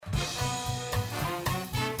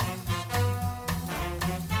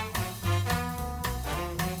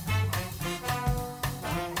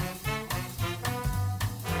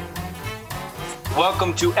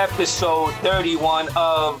Welcome to episode 31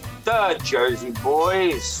 of the Jersey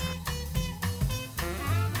Boys.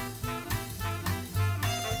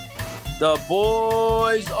 The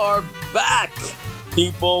boys are back,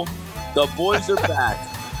 people. The boys are back.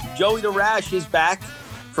 Joey the Rash is back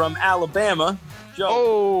from Alabama.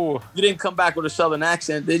 Joe, you didn't come back with a southern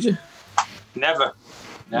accent, did you? Never.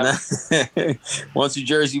 Once a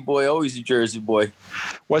Jersey boy, always a Jersey boy.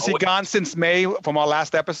 Was he gone since May from our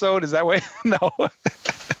last episode? Is that way? No.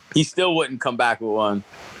 He still wouldn't come back with one.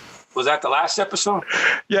 Was that the last episode?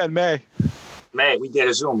 Yeah, in May. May, we did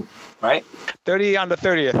a Zoom, right? 30 on the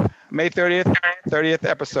 30th. May 30th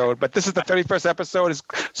episode. But this is the 31st episode. It's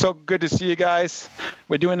so good to see you guys.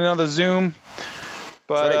 We're doing another Zoom.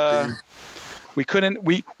 But we couldn't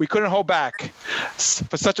hold back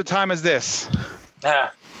for such a time as this.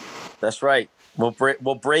 Yeah. That's right.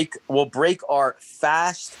 We'll break our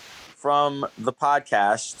fast from the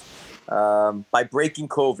podcast by breaking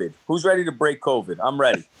COVID. Who's ready to break COVID? I'm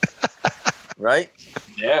ready. Right?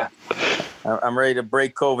 Yeah. I'm ready to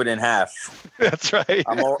break COVID in half. That's right.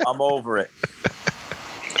 I'm over it.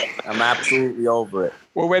 I'm absolutely over it.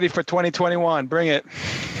 We're ready for 2021. Bring it.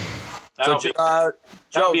 So,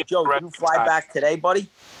 Joe, did you fly back today, buddy?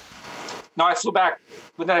 No, I flew back.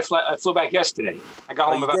 I flew back yesterday. I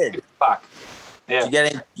got home about 6 o'clock. Yeah. Did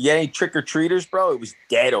you get any trick or treaters, bro? It was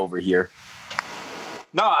dead over here.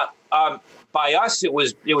 No, by us it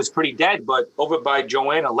was pretty dead, but over by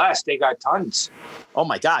Joanna Les, they got tons. Oh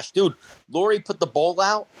my gosh, dude! Lori put the bowl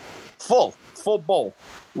out, full bowl.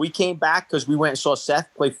 We came back because we went and saw Seth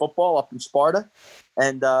play football up in Sparta,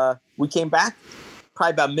 and we came back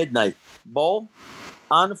probably about midnight. Bowl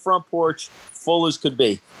on the front porch, full as could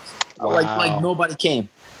be. Wow. Like nobody came.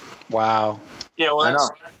 Wow. Yeah,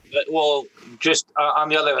 well, just on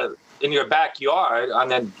the other, in your backyard, on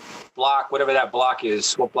that block, whatever that block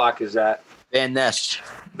is. What block is that? Van Ness.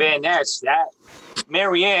 That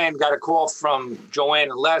Marianne got a call from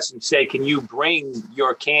Joanna Les and say, can you bring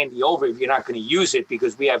your candy over if you're not going to use it?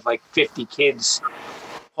 Because we have like 50 kids.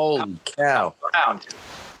 Holy cow. Around.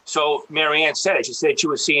 So Marianne said it. She said she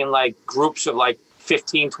was seeing like groups of like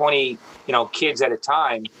 15, 20, kids at a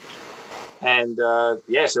time. And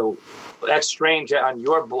so that's strange on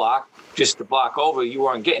your block, just the block over, you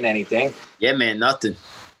weren't getting anything. Yeah, man, nothing.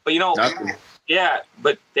 But nothing. Yeah,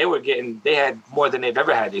 but they had more than they've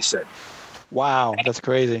ever had, they said. Wow, that's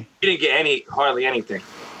crazy. You didn't get hardly anything.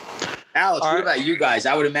 Alex, what about you guys?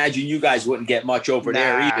 I would imagine you guys wouldn't get much over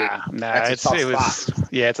there either. That's a tough spot.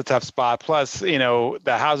 Yeah, it's a tough spot. Plus, the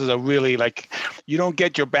houses are really like, you don't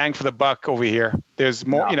get your bang for the buck over here. There's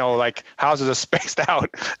more, like houses are spaced out.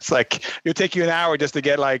 It's like, it'll take you an hour just to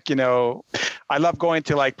get like, I love going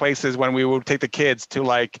to like places when we would take the kids to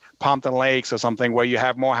like Pompton Lakes or something where you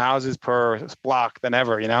have more houses per block than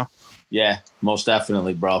ever, Yeah, most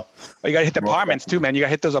definitely, bro. Oh, you got to hit the apartments too, man. You got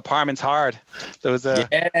to hit those apartments hard.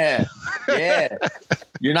 Yeah.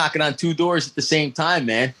 You're knocking on 2 doors at the same time,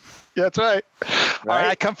 man. Yeah, that's right. All right,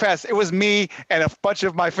 I confess, it was me and a bunch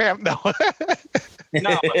of my family. No.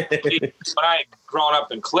 No, but when I grown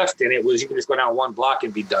up in Clifton, it was you could just go down one block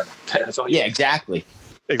and be done. That's all. Yeah, exactly.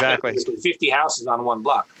 50 houses on one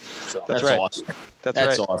block. So that's right. Awesome. That's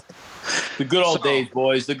right. Awesome. The good old days,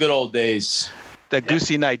 boys. The good old days. The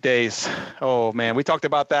Goosey Night days. Oh man, we talked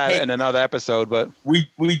about that in another episode, but we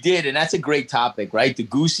did, and that's a great topic, right? The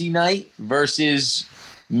Goosey Night versus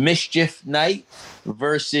Mischief Night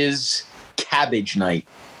versus Cabbage Night.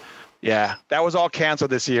 Yeah, that was all canceled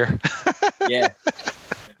this year. Yeah,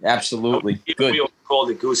 absolutely. Good. We called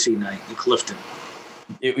it Goosey Night in Clifton.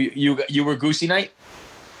 You were Goosey Night?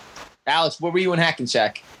 Alex, where were you in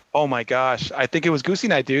Hackensack? Oh my gosh, I think it was Goosey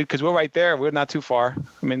Night, dude, because we're right there. We're not too far.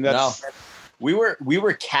 I mean, that's... No. We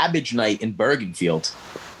were Cabbage Night in Bergenfield.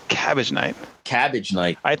 Cabbage Night.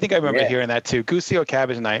 I think I remember hearing that too. Goosey or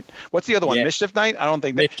Cabbage Night. What's the other one? Mischief Night? I don't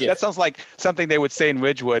think that sounds like something they would say in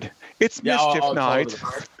Ridgewood. It's Mischief Night.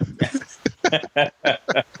 Totally.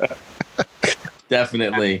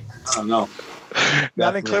 Definitely. I don't know.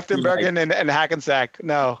 Not in Clifton, Bergen, and Hackensack.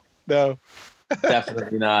 No.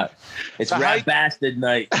 Definitely not. It's Rat Bastard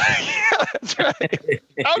Night. Yeah, that's right.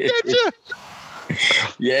 I'll get you.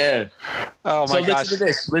 Yeah. Oh my gosh.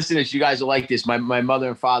 Listen to this. You guys will like this. My mother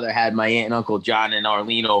and father had my aunt and uncle John and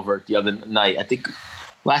Arlene over the other night. I think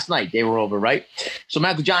last night they were over, right? So my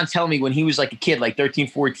Uncle John's telling me when he was like a kid, like 13,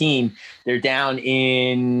 14, they're down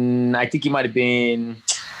in, I think he might have been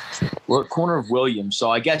corner of Williams.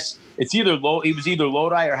 So I guess it's it was either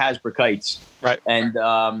Lodi or Hasbrook Heights. Right.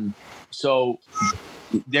 And so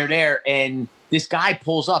they're there and this guy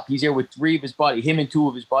pulls up. He's there with him and 2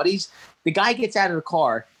 of his buddies. The guy gets out of the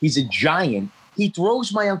car. He's a giant. He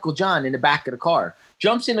throws my Uncle John in the back of the car,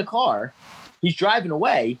 jumps in the car. He's driving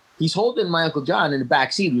away. He's holding my Uncle John in the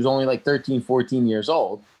back seat, who's only like 13, 14 years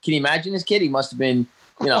old. Can you imagine this kid? He must have been,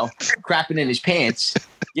 crapping in his pants.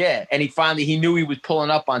 Yeah. And he knew he was pulling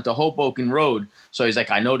up onto Hoboken Road. So he's like,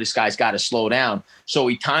 I know this guy's got to slow down. So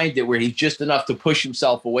he timed it where he's just enough to push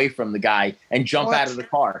himself away from the guy and jump out of the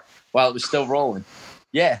car while it was still rolling.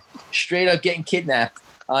 Yeah. Straight up getting kidnapped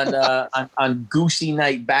on Goosey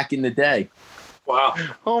Night back in the day. Wow.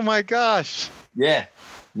 Oh my gosh. Yeah.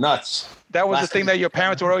 Nuts. That was the thing that your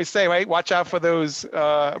parents would always say, right? Watch out for those.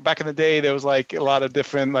 Back in the day, there was like a lot of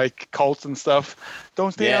different like cults and stuff.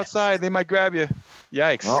 Don't stay outside; they might grab you.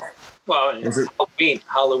 Yikes! Well,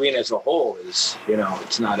 Halloween as a whole is,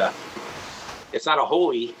 it's not a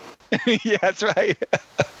holy. Yeah, that's right.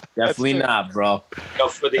 Definitely not, bro.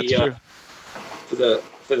 For the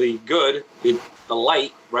good, the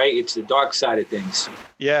light, right? It's the dark side of things.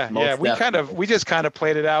 Yeah. We just kind of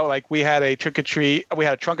played it out like we had a trunk or treat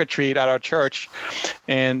at our church,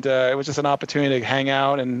 and it was just an opportunity to hang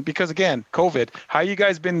out. And because again, COVID, how you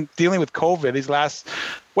guys been dealing with COVID these last,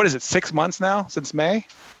 6 months now since May,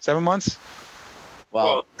 7 months?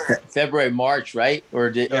 Well, February, March, right?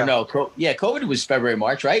 COVID was February,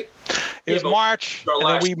 March, right? It was March, and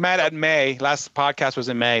then we met at May. Last podcast was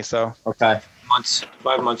in May, so. Okay.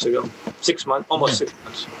 5 months ago. 6 months, almost 6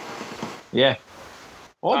 months. Yeah.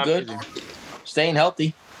 All good. Staying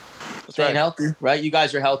healthy. Staying healthy, right? You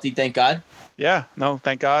guys are healthy, thank God. Yeah. No,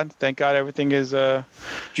 thank God. Thank God everything is... Do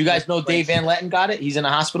you guys know Dave Van Letten got it? He's in the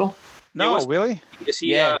hospital? No, really? Is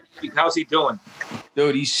he? How's he doing?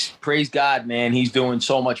 Dude, praise God, man. He's doing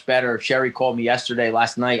so much better. Sherry called me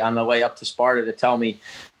last night on the way up to Sparta to tell me,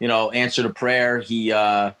 answer the prayer. He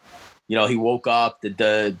woke up,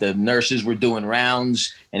 the nurses were doing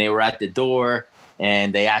rounds and they were at the door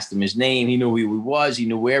and they asked him his name. He knew who he was. He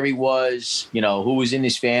knew where he was, who was in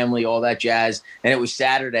his family, all that jazz. And it was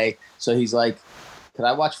Saturday. So he's like, could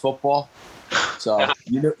I watch football? So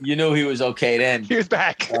you knew he was okay then. He was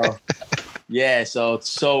back. So it's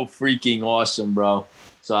so freaking awesome, bro.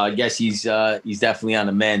 So I guess he's definitely on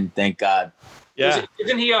the mend. Thank God. Yeah.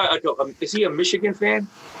 Isn't he is he a Michigan fan?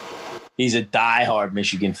 He's a diehard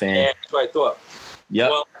Michigan fan. Yeah, that's what I thought. Yep.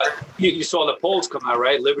 Well, you saw the polls come out,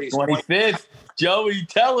 right? Liberty's 25th. Joey,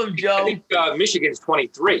 tell him, Joe. I think Michigan's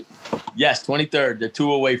 23. Yes, 23rd. They're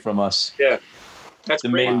 2 away from us. Yeah. That's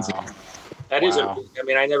amazing. Wow. That is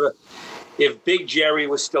if Big Jerry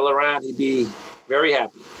was still around, he'd be very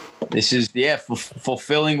happy. This is,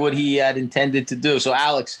 fulfilling what he had intended to do. So,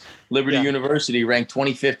 Alex, Liberty University ranked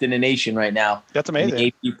 25th in the nation right now. That's amazing.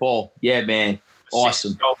 In the AP poll. Yeah, man.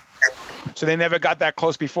 Awesome. So they never got that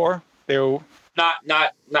close before? They were... Not in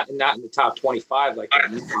the top 25 like that,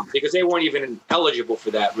 because they weren't even eligible for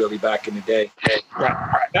that really back in the day. Right.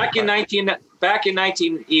 Back in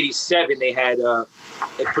 1987, they had a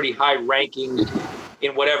pretty high ranking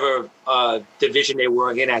in whatever division they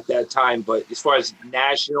were in at that time. But as far as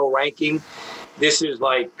national ranking, this is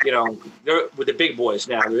like, they're with the big boys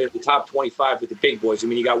now. They're in the top 25 with the big boys. I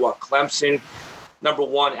mean, you got Clemson, number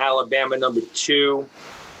 1, Alabama, number 2.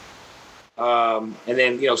 And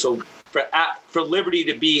then, so for Liberty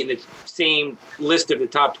to be in the same list of the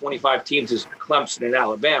top 25 teams as Clemson and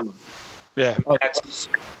Alabama. Yeah.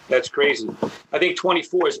 That's crazy. I think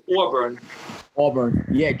 24 is Auburn.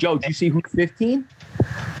 Yeah, Joe, do you see who's 15?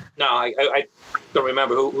 No, I don't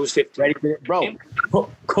remember who's 15. Ready for it? Bro,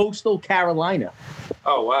 Coastal Carolina.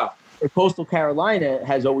 Oh, wow. Coastal Carolina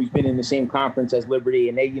has always been in the same conference as Liberty,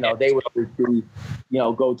 and they would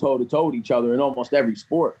go toe-to-toe with each other in almost every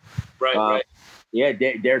sport. Right. Yeah,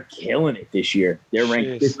 they're killing it this year. They're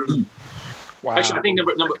ranked 15. Wow. Actually, I think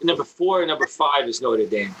number 4 and number 5 is Notre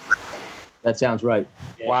Dame. That sounds right.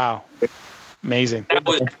 Yeah. Wow. Amazing. That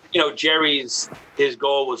was, Jerry's, his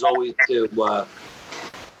goal was always to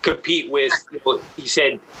compete with, he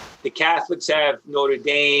said the Catholics have Notre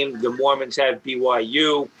Dame, the Mormons have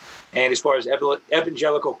BYU, and as far as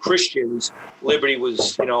evangelical Christians, Liberty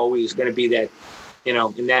was, always going to be that, in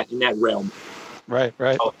that realm. Right.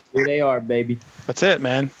 Oh, here they are, baby. That's it,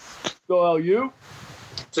 man. Go LU.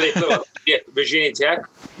 So they play Virginia Tech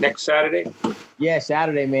next Saturday. Yeah,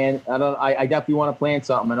 Saturday, man. I definitely want to plan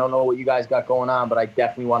something. I don't know what you guys got going on, but I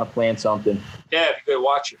definitely want to plan something. Yeah, if you could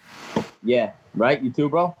watch it. Yeah, right. You too,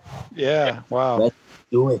 bro. Yeah. Wow. Let's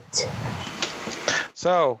do it.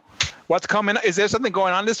 So, what's coming? Is there something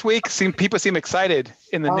going on this week? People seem excited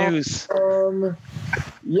in the news.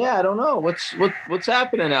 Yeah, I don't know. What's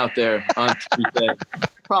happening out there on Tuesday?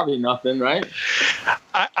 Probably nothing, right?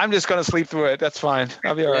 I'm just gonna sleep through it. That's fine.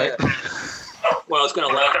 I'll be all right. Well, it's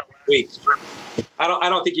gonna last weeks. I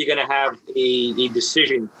don't think you're gonna have a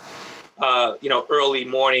decision early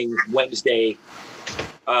morning Wednesday.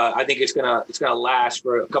 I think it's gonna last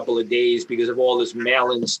for a couple of days because of all this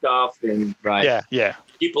mail-in stuff, and Right. Yeah.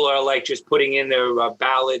 people are like just putting in their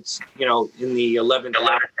ballots, in the 11th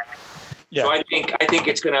hour. Yeah. So I think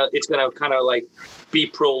it's gonna kind of like be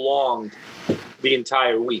prolonged the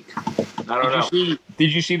entire week. I don't know.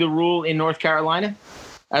 Did you see the rule in North Carolina?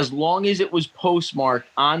 As long as it was postmarked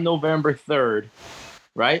on November 3rd,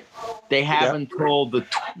 right? They have until the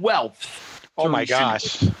 12th. Oh my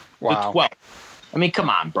gosh. Wow. The 12th. I mean, come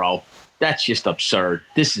on, bro. That's just absurd.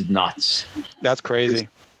 This is nuts. That's crazy.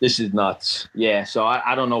 This is nuts. Yeah, so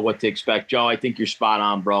I don't know what to expect. Joe, I think you're spot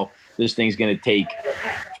on, bro. This thing's going to take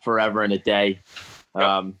forever and a day.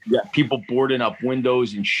 People boarding up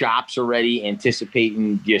windows in shops already,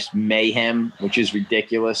 anticipating just mayhem, which is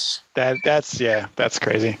ridiculous. That's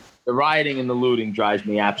crazy. The rioting and the looting drives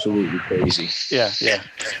me absolutely crazy. Yeah.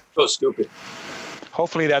 So stupid.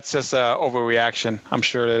 Hopefully that's just an overreaction. I'm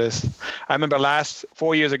sure it is. I remember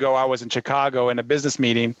 4 years ago, I was in Chicago in a business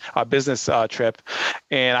meeting, a business trip,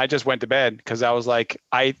 and I just went to bed because I was like,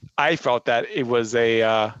 I felt that it was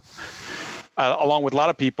along with a lot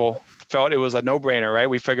of people, felt it was a no-brainer, right?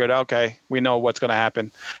 We figured, okay, we know what's going to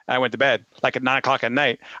happen. And I went to bed like at 9:00 at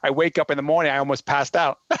night. I wake up in the morning, I almost passed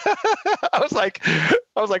out. I was like,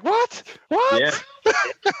 what? Yeah.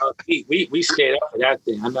 We stayed up for that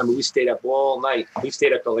thing. I remember we stayed up all night. We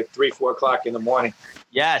stayed up till like 3-4 o'clock in the morning.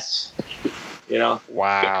 Yes.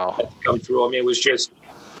 Wow. Come through. I mean, it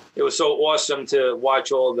was so awesome to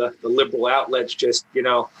watch all the liberal outlets just,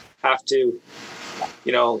 have to,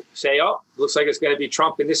 say, oh, looks like it's going to be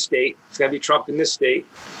Trump in this state. It's going to be Trump in this state.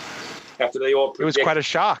 After they all predict. It was quite a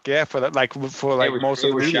shock, for most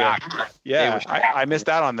of the media. Yeah, I missed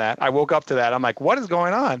out on that. I woke up to that. I'm like, what is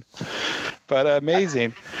going on? But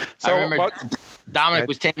amazing. So I remember Dominic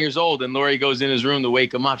was 10 years old, and Lori goes in his room to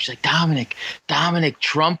wake him up. She's like, Dominic,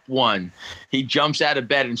 Trump won. He jumps out of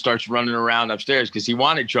bed and starts running around upstairs because he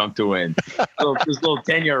wanted Trump to win. So this little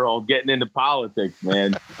 10-year-old getting into politics,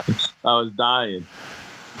 man. I was dying.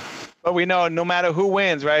 But we know no matter who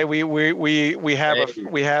wins, right? We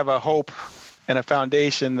have a hope and a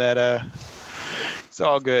foundation that it's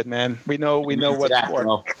all good, man. We know what's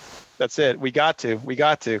for. That's it. We got to.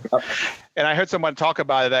 And I heard someone talk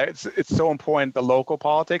about it, that it's so important, the local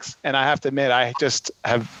politics. And I have to admit, I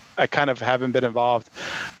kind of haven't been involved,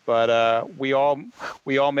 but we all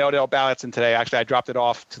mailed our ballots in today. Actually, I dropped it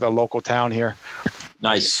off to the local town here.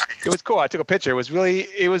 Nice. It was cool. I took a picture. It was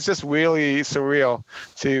just really surreal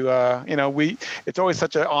to, it's always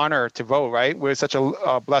such an honor to vote, right? We're such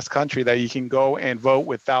a blessed country that you can go and vote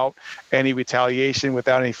without any retaliation,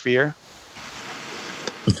 without any fear.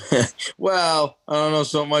 Well, I don't know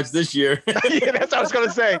so much this year. Yeah, that's what I was going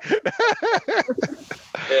to say. Yeah,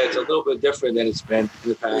 it's a little bit different than it's been in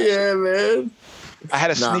the past. Yeah, man. I had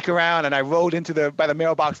to sneak around, and I rode by the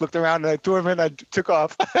mailbox, looked around, and I threw him in, and I took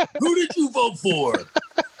off. Who did you vote for?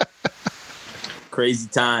 Crazy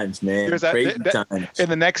times, man. Crazy times. In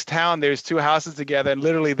the next town, there's two houses together, and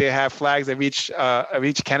literally they have flags of each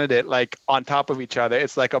candidate like on top of each other.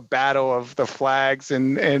 It's like a battle of the flags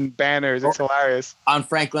and banners. It's hilarious. On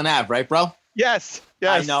Franklin Ave, right, bro? Yes.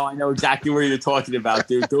 I know exactly where you're talking about,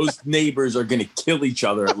 dude. Those neighbors are gonna kill each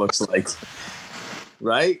other, it looks like.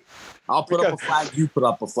 Right? I'll put up a flag, you put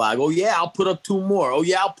up a flag. Oh yeah, I'll put up 2 more. Oh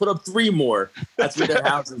yeah, I'll put up 3 more. That's what their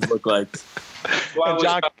houses look like. Well,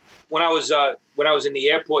 when I was in the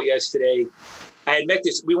airport yesterday, I had met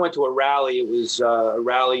this. We went to a rally. It was a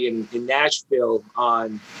rally in Nashville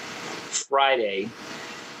on Friday,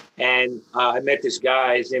 and I met this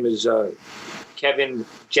guy. His name is Kevin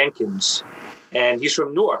Jenkins, and he's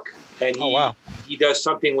from Newark. And he does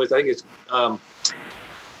something with, I think it's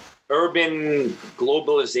urban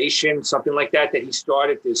globalization, something like that. That he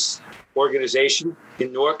started this organization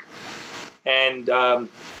in Newark, and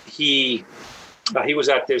he was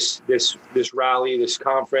at this rally, this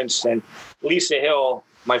conference, and Lisa Hill,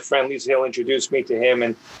 my friend Lisa Hill, introduced me to him,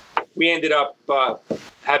 and we ended up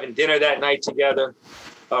having dinner that night together.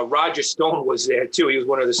 Roger Stone was there too. He was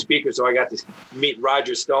one of the speakers, so I got to meet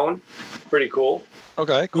Roger Stone. Pretty cool.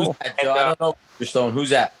 Okay, cool. I don't know Roger Stone. Who's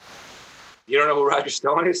that? You don't know who Roger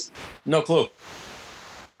Stone is? No clue.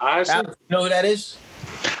 Honestly, you know who that is?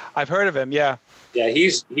 I've heard of him. Yeah. Yeah,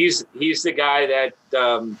 he's the guy that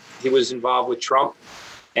he was involved with Trump,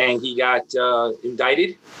 and he got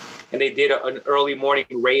indicted, and they did an early morning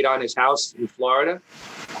raid on his house in Florida,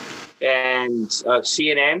 and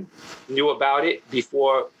CNN knew about it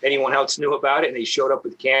before anyone else knew about it, and they showed up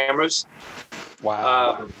with cameras.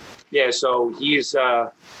 Wow. So he was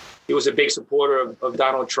a big supporter of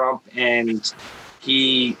Donald Trump, and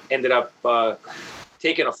he ended up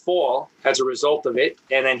taken a fall as a result of it.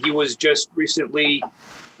 And then he was just recently,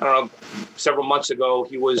 I don't know, several months ago,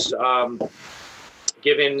 he was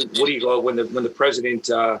given, what do you call it, when the president...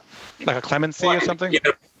 like a clemency or something? Yeah,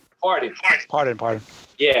 pardon. Pardon.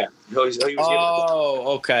 Yeah. He was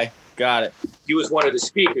Okay. Got it. He was one of the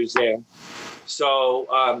speakers there.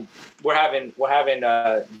 So we're having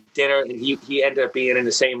dinner, and he ended up being in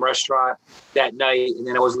the same restaurant that night. And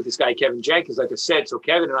then I was with this guy, Kevin Jenkins, like I said. So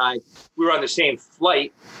Kevin and I, we were on the same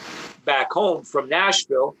flight back home from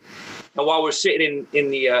Nashville. And while we're sitting in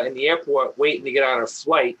the airport waiting to get on our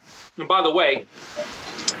flight, and by the way,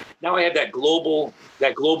 now I have that global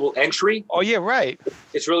entry. Oh yeah, right.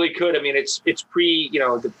 It's really good. I mean, it's pre,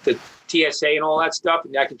 the TSA and all that stuff,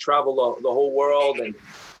 and I can travel the whole world and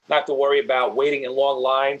not have to worry about waiting in long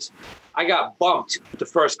lines. I got bumped to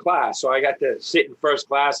first class, so I got to sit in first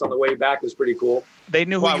class on the way back. It was pretty cool. They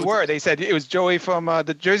knew who you were. They said it was Joey from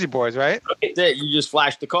the Jersey Boys, right? You just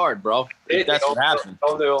flashed the card, bro. That's what happened.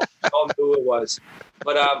 All knew who it was.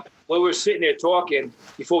 But when we were sitting there talking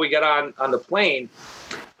before we got on the plane,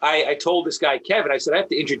 I told this guy, Kevin, I said, I have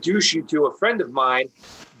to introduce you to a friend of mine,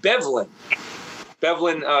 Bevlin.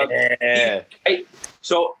 Yeah.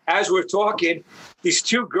 So as we're talking, these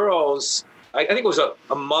two girls, I think it was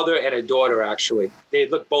a mother and a daughter, actually. They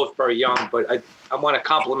look both very young, but I want to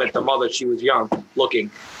compliment the mother. She was young looking.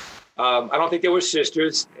 I don't think they were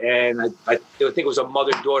sisters, and I think it was a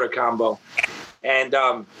mother-daughter combo. And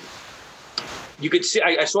you could see,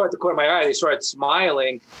 I saw at the corner of my eye, they started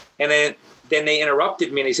smiling, and then they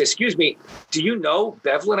interrupted me, and they said, "Excuse me, do you know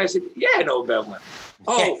Bevlin?" I said, "Yeah, I know Bevlin."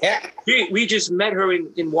 Oh, we just met her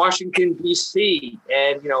in Washington, D.C.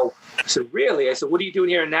 And, I said, really? I said, what are you doing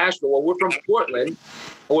here in Nashville? Well, we're from Portland,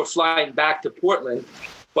 and we're flying back to Portland.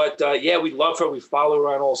 But, we love her. We follow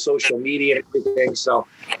her on all social media and everything. So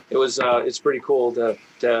it's pretty cool to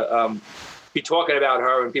be talking about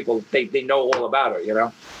her, and people, they know all about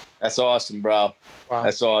her, That's awesome, bro. Wow.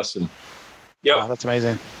 That's awesome. Yep. Wow, that's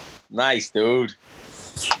amazing. Nice, dude.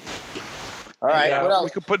 All right. What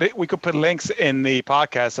else? We could put links in the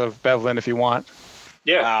podcast of Bevlin if you want.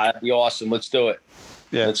 Yeah. That'd be awesome. Let's do it.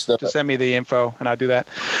 Yeah. Just send me the info and I'll do that.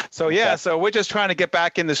 So so we're just trying to get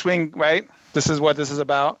back in the swing, right? This is what this is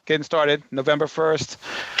about. Getting started November 1st.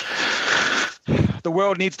 The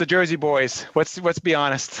world needs the Jersey Boys. Let's be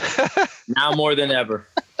honest. Now more than ever.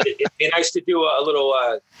 It'd be nice to do a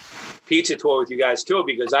little pizza tour with you guys too,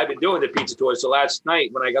 because I've been doing the pizza tour. So last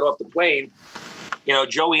night when I got off the plane,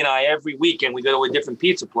 Joey and I, every weekend, we go to a different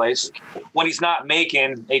pizza place when he's not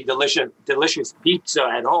making a delicious pizza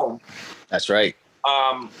at home. That's right.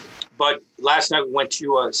 But last night we went to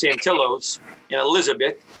Santillo's in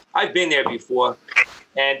Elizabeth. I've been there before.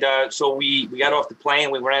 And so we got off the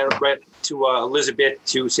plane. We ran to Elizabeth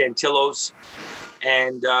to Santillo's.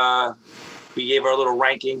 And we gave her a little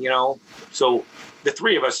ranking, So the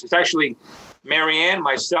three of us, it's actually Marianne,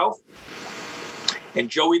 myself, and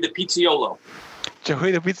Joey the Pizziolo.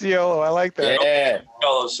 Joey the Pizziolo, I like that. Yeah.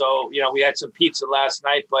 So, we had some pizza last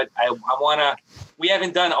night, but we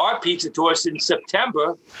haven't done our pizza tour since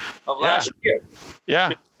September of last year.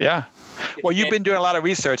 Yeah. Well, you've been doing a lot of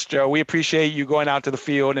research, Joe. We appreciate you going out to the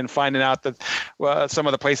field and finding out some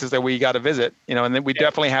of the places that we got to visit, and then we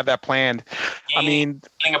definitely have that planned. Gaining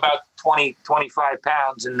about 20, 25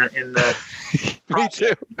 pounds in the Me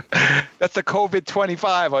too. That's the COVID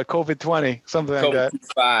 25 or COVID 20, something like that.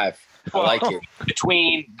 COVID 5. I like it.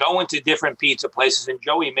 Between going to different pizza places and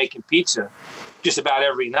Joey making pizza just about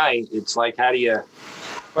every night, it's like, how do you...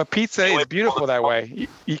 But pizza is beautiful that way.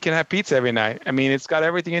 You can have pizza every night. I mean, it's got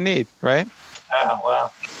everything you need, right? Oh,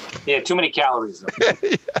 well. Yeah, too many calories, though.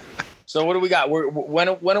 Yeah. So what do we got? When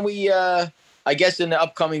are we... I guess in the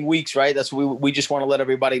upcoming weeks, right? That's what we just want to let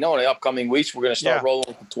everybody know. In the upcoming weeks, we're going to start rolling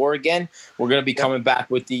with the tour again. We're going to be coming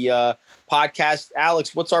back with the podcast.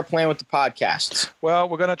 Alex, what's our plan with the podcasts? Well,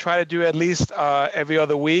 we're going to try to do at least every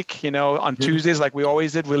other week, on Tuesdays, like we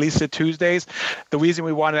always did, release it Tuesdays. The reason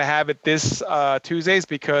we wanted to have it this Tuesdays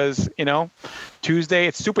because, Tuesday,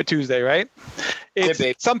 it's Super Tuesday, right? It's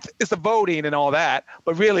the voting and all that,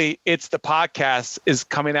 but really it's the podcast is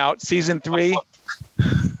coming out season 3.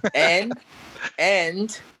 And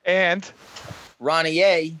Ronnie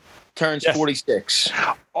A turns 46.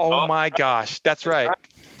 Oh my gosh, that's right.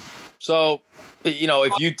 So,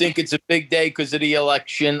 if you think it's a big day because of the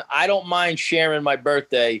election, I don't mind sharing my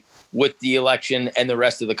birthday with the election and the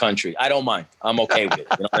rest of the country. I don't mind. I'm okay with it.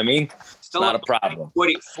 You know what I mean? Still not a problem.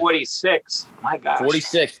 46. My gosh.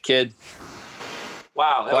 46, kid.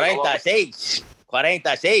 Wow. 46.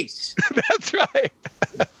 46 That's right.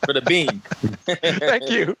 for the bean.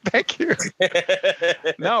 Thank you.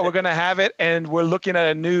 No, we're going to have it, and we're looking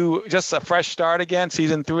at just a fresh start again,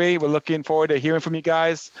 season 3. We're looking forward to hearing from you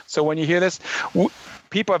guys. So when you hear this,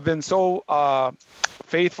 people have been so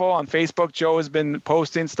faithful on Facebook. Joe has been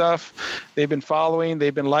posting stuff. They've been following.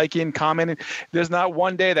 They've been liking, commenting. There's not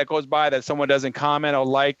one day that goes by that someone doesn't comment or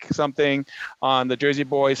like something on the Jersey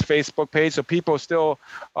Boys Facebook page. So people still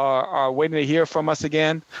are waiting to hear from us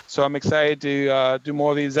again. So I'm excited to do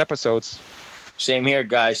more of these episodes. Same here,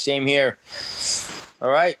 guys. Same here. All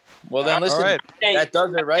right. Well, then listen. Right. That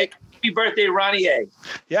does it, right? Happy birthday, Ronnie A.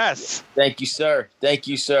 Yes. Thank you, sir. Thank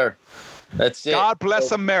you, sir. That's it. God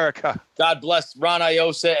bless America. God bless Ron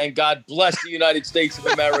Iosa, and God bless the United States of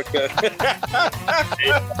America.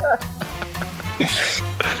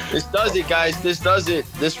 This does it, guys. This does it.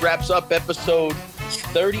 This wraps up episode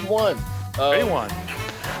 31. 31.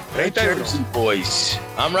 The Jersey Boys.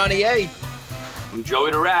 I'm Ronnie A. I'm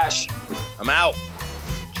Joey the Rash. I'm out.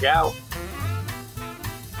 Ciao.